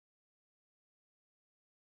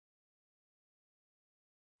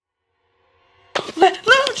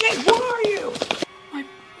Little Jake, where are you? My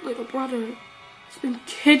little brother has been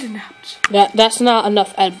kidnapped. That's not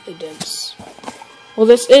enough evidence. Well,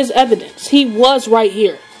 this is evidence. He was right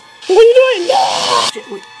here. What are you doing? No!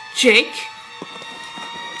 Wait, Jake?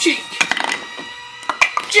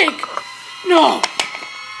 Jake! No!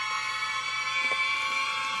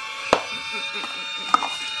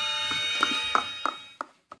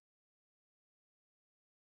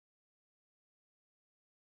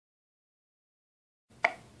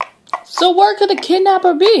 So where could the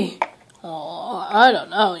kidnapper be? Oh, I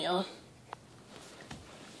don't know, yo.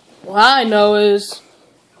 What I know is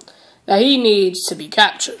that he needs to be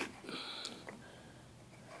captured.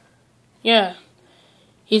 Yeah.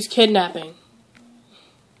 He's kidnapping.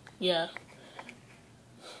 Yeah.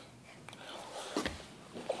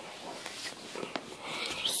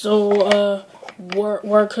 So,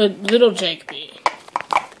 where could little Jake be?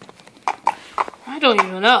 I don't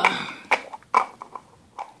even know.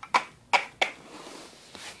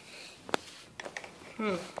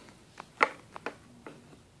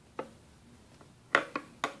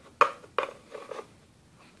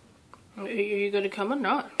 Are you gonna come or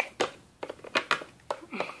not?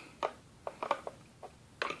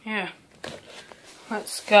 Yeah.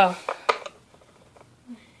 Let's go.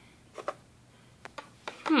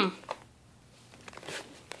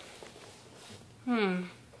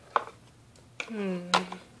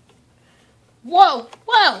 Whoa!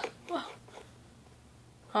 Whoa! Whoa!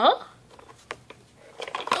 Huh?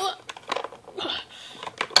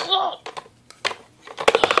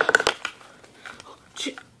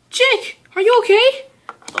 Jake, are you okay?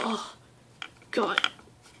 Oh, God.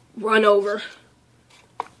 Run over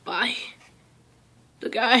by the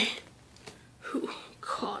guy who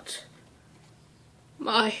caught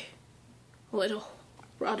my little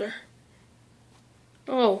brother.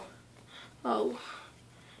 Oh.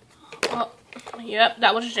 Yep,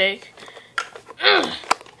 that was Jake.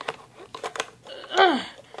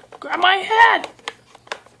 Grab my head.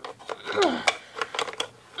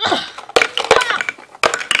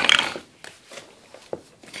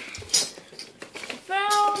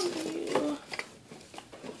 Found you.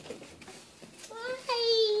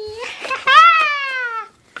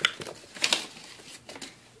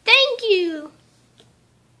 Thank you.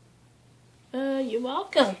 You're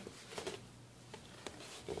welcome.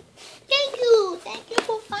 Thank you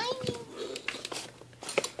for finding me.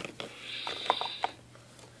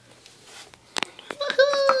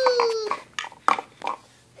 Woohoo! I'm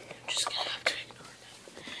just gonna have to ignore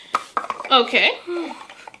that. Okay.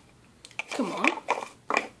 Come on.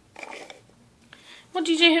 What,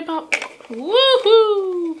 DJ Hiphop?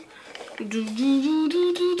 Woohoo!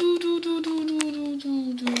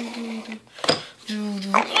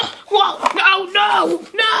 Whoa!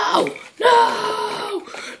 No!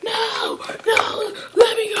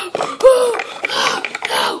 Let me go!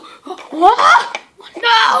 No! What?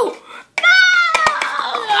 No!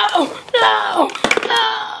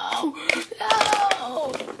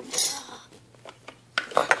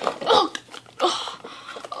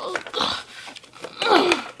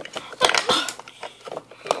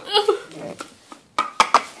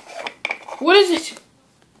 What is it?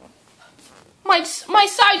 My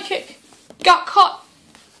sidekick got caught.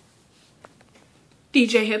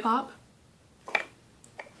 DJ Hiphop.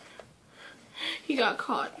 He got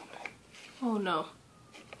caught. Oh no.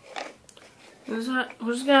 We're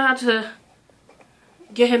just gonna have to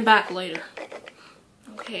get him back later.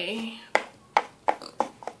 Okay.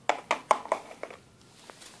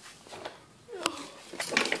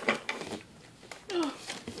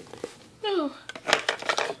 No.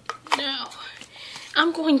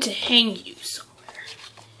 I'm going to hang you somewhere.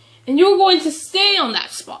 And you're going to stay on that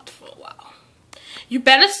spot for a while. You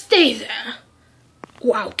better stay there,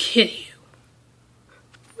 or I'll kill you.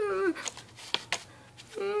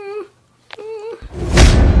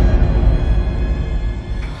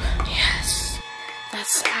 Yes,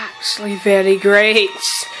 that's actually very great.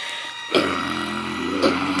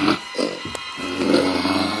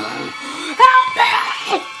 Help me!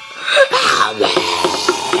 Help me!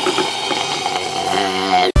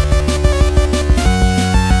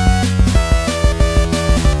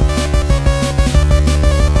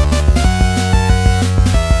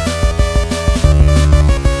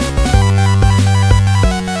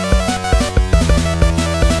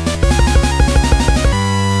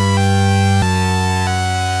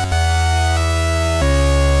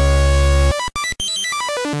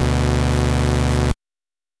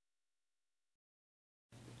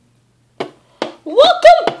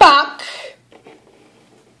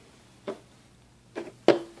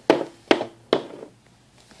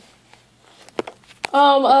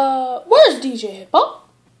 Where's DJ Hiphop?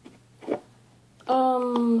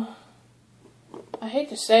 I hate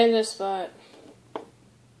to say this, but...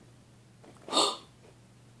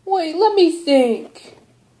 Wait, let me think.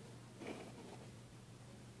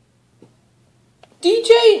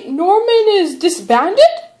 DJ Norman is disbanded?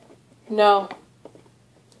 No.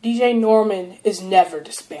 DJ Norman is never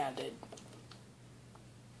disbanded.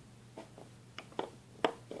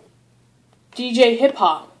 DJ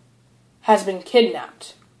Hiphop has been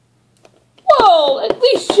kidnapped. Well, at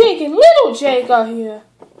least Jake and Little Jake are here.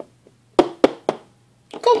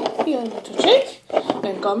 Come here, Little Jake.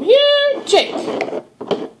 And come here, Jake.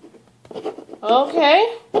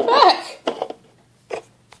 Okay, we're back.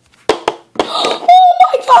 Oh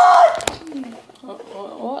my god!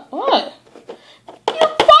 What?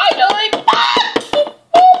 You're finally back!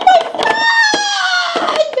 Oh my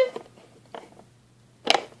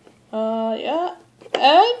god! Yeah.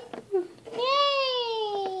 Ed?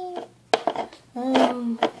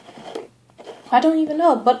 I don't even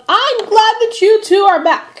know, but I'm glad that you two are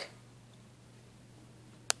back.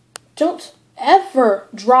 Don't ever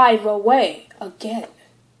drive away again.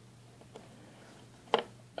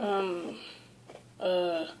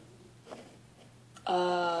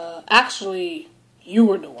 Actually, you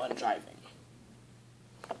were the one driving.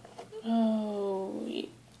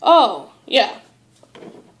 Oh, yeah.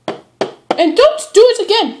 And don't do it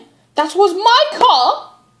again. That was my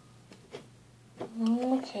car.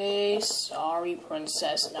 Okay, sorry,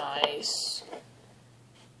 Princess Nice.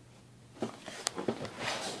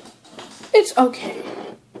 It's okay.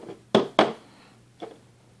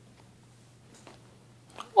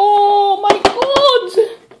 Oh my god!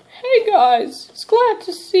 Hey guys, it's glad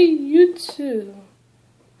to see you too.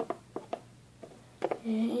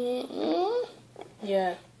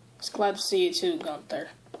 Yeah, it's glad to see you too, Gunther.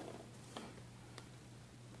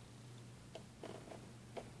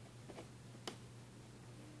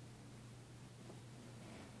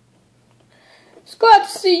 It's glad to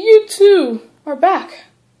see you two are back.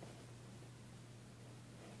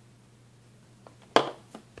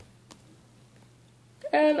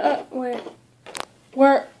 And, wait.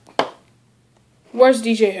 Where's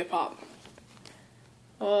DJ Hiphop?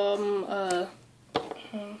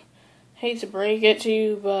 Hate to break it to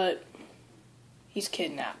you, but he's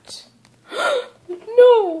kidnapped.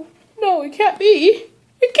 No, it can't be.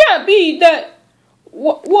 It can't be that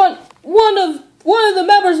one of the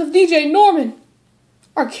members of DJ Norman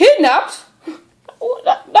are kidnapped.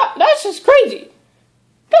 That's just crazy.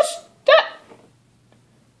 That's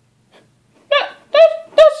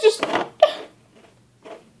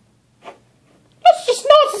just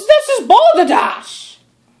nonsense. That's just balderdash.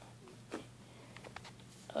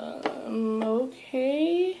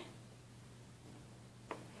 Okay.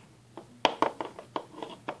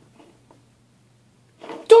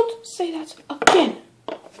 Don't say that again.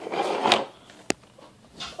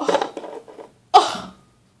 I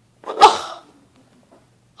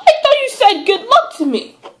thought you said good luck to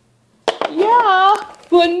me. Yeah,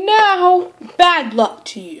 but now bad luck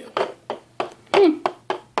to you.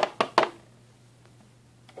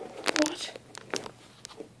 What?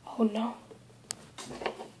 Oh no.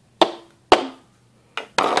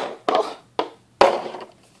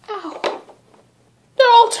 Ow.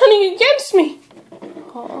 They're all turning against me.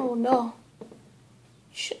 Oh no.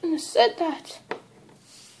 You shouldn't have said that.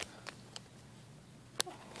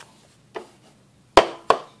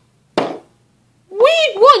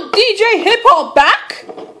 We want DJ Hiphop back?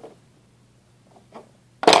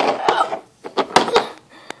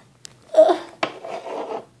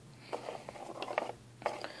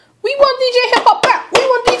 We want DJ Hiphop back! We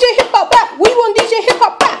want DJ Hiphop back! We want DJ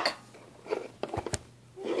Hiphop back!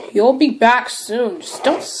 You'll be back soon. Just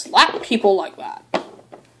don't slap people like that.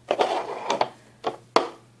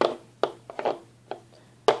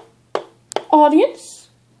 Audience,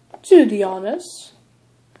 do the honors.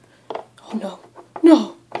 Oh no.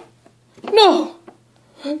 No! No!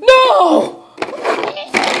 No!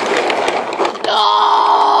 No!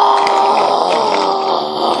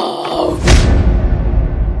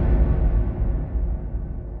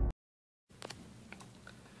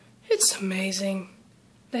 It's amazing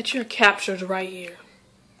that you're captured right here.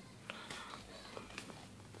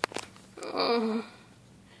 Oh.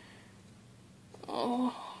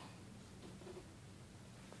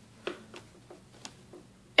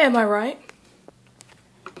 Am I right?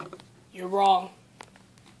 You're wrong.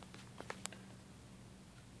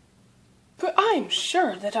 But I'm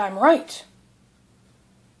sure that I'm right.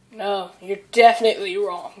 No, you're definitely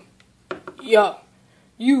wrong. Yo,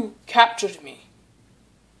 you captured me.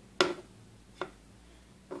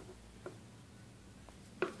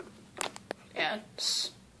 Yeah,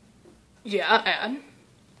 hands. Yeah, and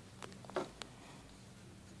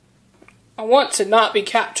I want to not be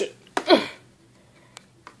captured.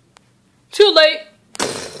 Too late.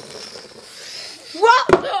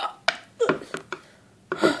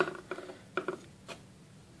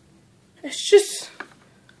 It's just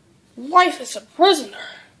life as a prisoner.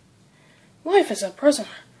 Life as a prisoner.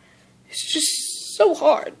 It's just so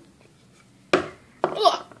hard.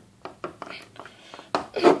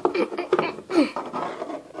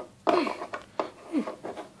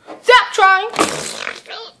 Stop trying.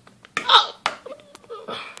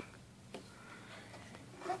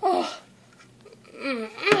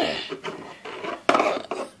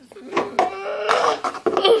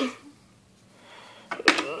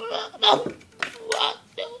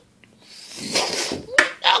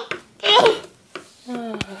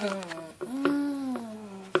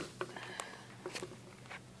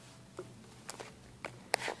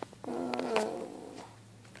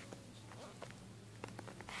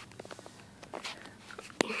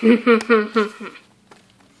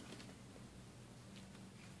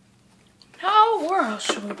 How? Where else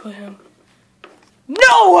should we put him?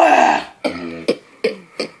 Nowhere!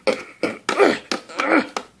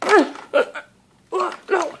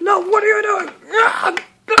 No, what are you doing?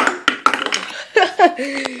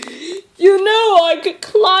 You know I could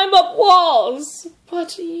climb up walls,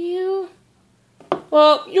 but you...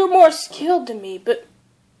 Well, you're more skilled than me, but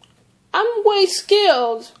I'm way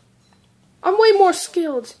skilled. I'm way more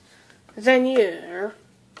skilled than your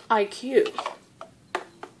IQ.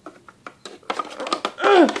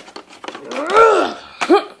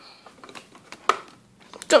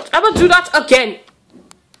 Don't ever do that again.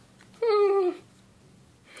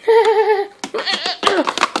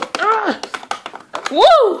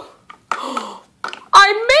 Whoa!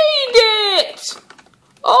 I made it!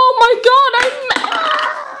 Oh my god,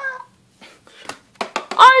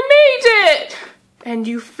 I made it! And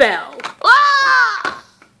you fell.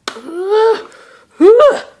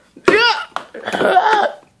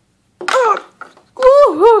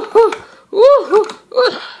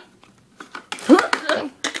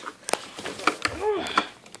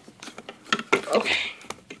 Okay.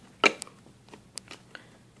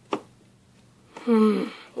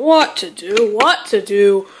 What to do? What to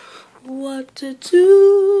do? What to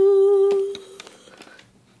do?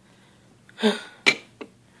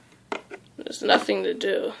 There's nothing to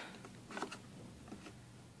do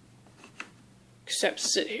except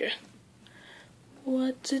sit here.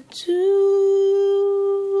 What to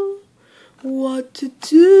do? What to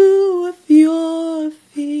do with your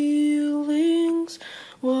feelings?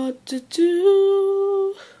 What to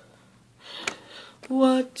do?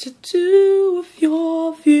 What to do with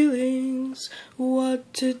your feelings?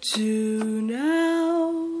 What to do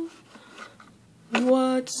now?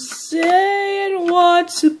 What to say and what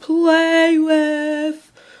to play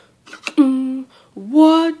with?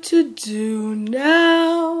 What to do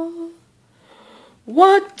now?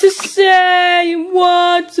 What to say and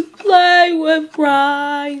what to play with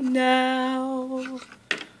right now?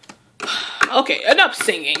 Okay, enough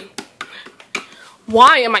singing.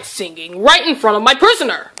 Why am I singing right in front of my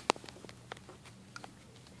prisoner?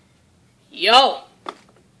 Yo.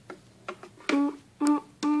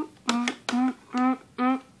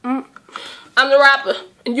 I'm the rapper,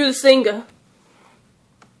 and you're the singer.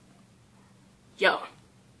 Yo.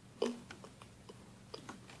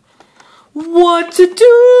 What to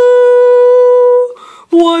do?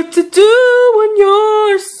 What to do when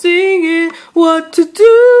you're singing? What to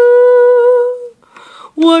do?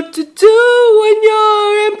 What to do when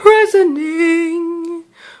you're imprisoning?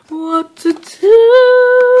 What to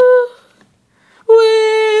do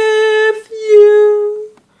with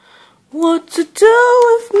you? What to do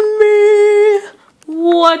with me?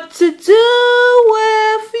 What to do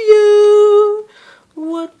with you?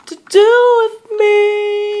 What to do with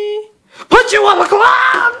me? Put you on the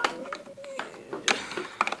cloud!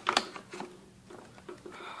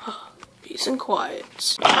 Peace and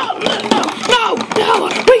quiet. No!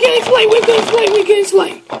 We can explain!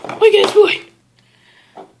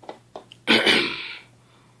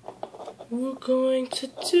 We're going to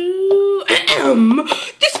do...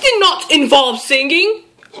 This did not involve singing!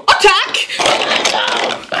 Attack!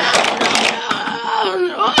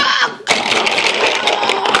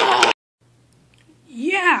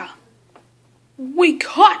 Yeah! We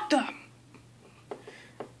caught them!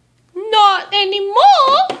 Not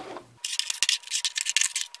anymore!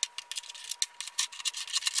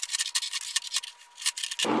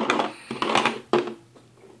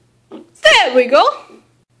 There we go!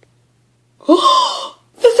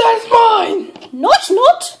 This is mine! No, it's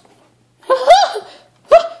not!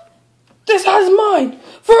 This hat is mine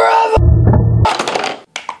forever.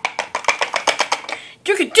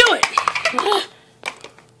 You can do it.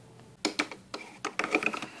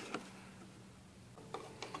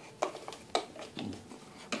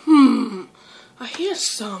 I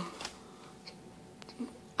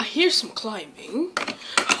hear some climbing.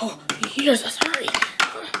 Oh, he hears us. Hurry.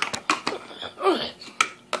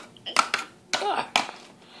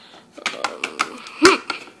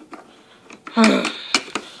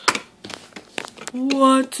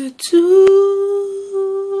 What to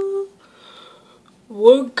do?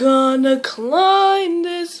 We're gonna climb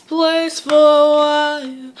this place for a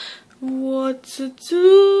while. What to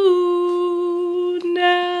do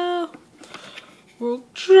now? We're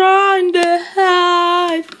trying to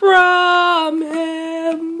hide from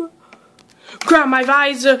him. Grab my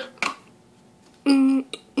visor.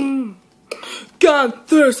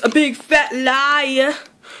 Gunther's a big fat liar.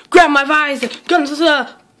 Grab my visor. Gunther's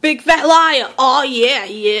a big fat liar. Oh yeah,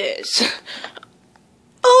 he is.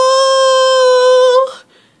 Oh,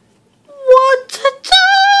 what to do?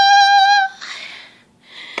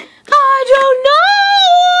 I don't know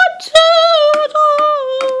what to do.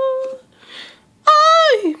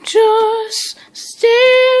 I'm just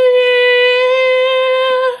standing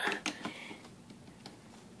here.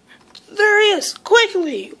 There he is,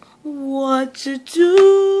 quickly. What to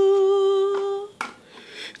do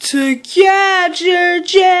to catch your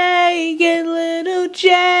Jake and little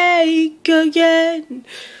Jake again?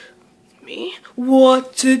 Me?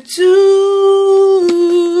 What to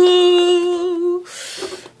do?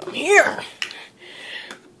 I'm here.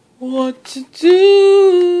 What to do?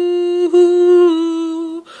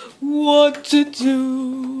 What to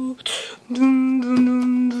do? Dun, dun,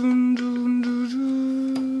 dun, dun, dun, dun, dun.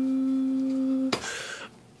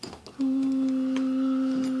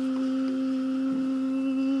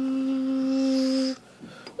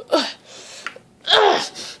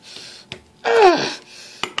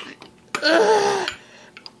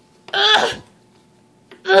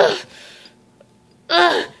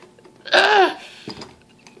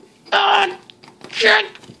 Get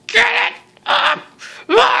it up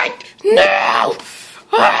right now!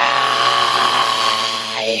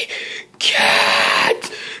 I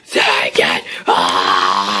can't take it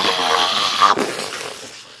up!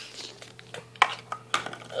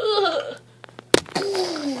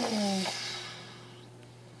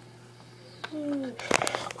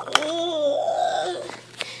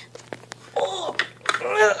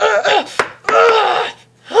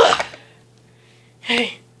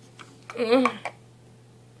 Hey. You're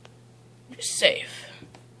safe.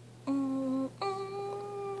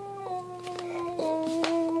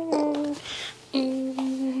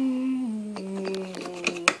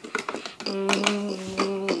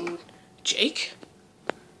 Jake?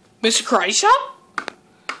 Mr. Karate Shop?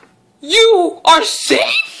 You are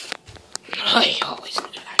safe? I always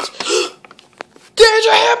knew that. There's a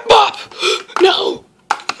Hiphop! No!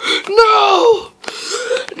 No!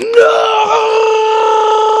 No!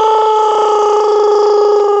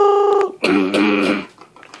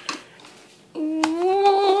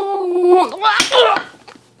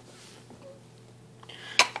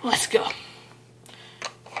 Let's go.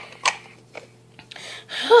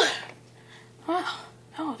 Wow.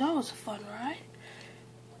 Oh, that was a fun ride.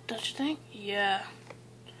 Don't you think? Yeah.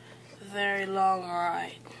 Very long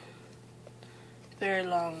ride. Very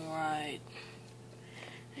long ride.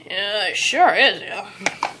 Yeah, it sure is, yeah.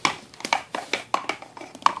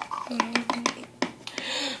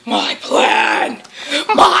 My plan!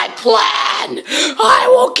 My plan! I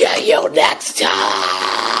will get you next time!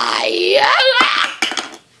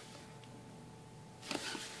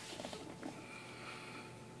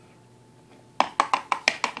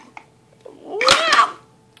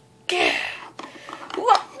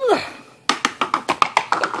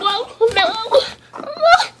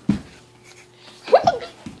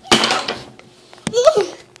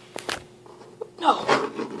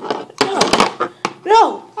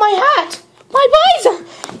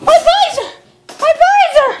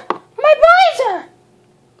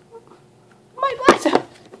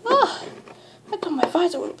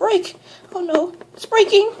 Break. Oh no, it's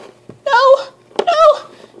breaking. No, no.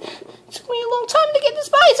 It took me a long time to get this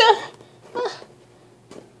visor.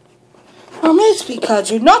 It's because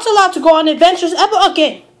you're not allowed to go on adventures ever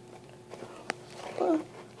again.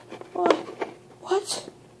 What?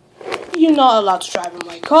 You're not allowed to drive in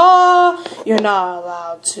my car. You're not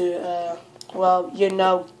allowed to,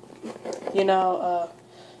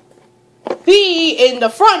 be in the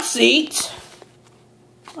front seat.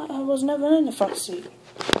 I was never in the front seat.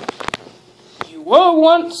 You were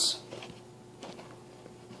once.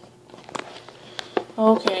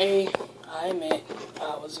 Okay, I admit,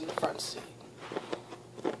 I was in the front seat.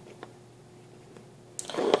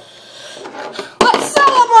 Let's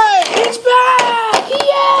celebrate! He's back!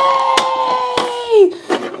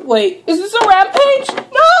 Yay! Wait, is this a rampage?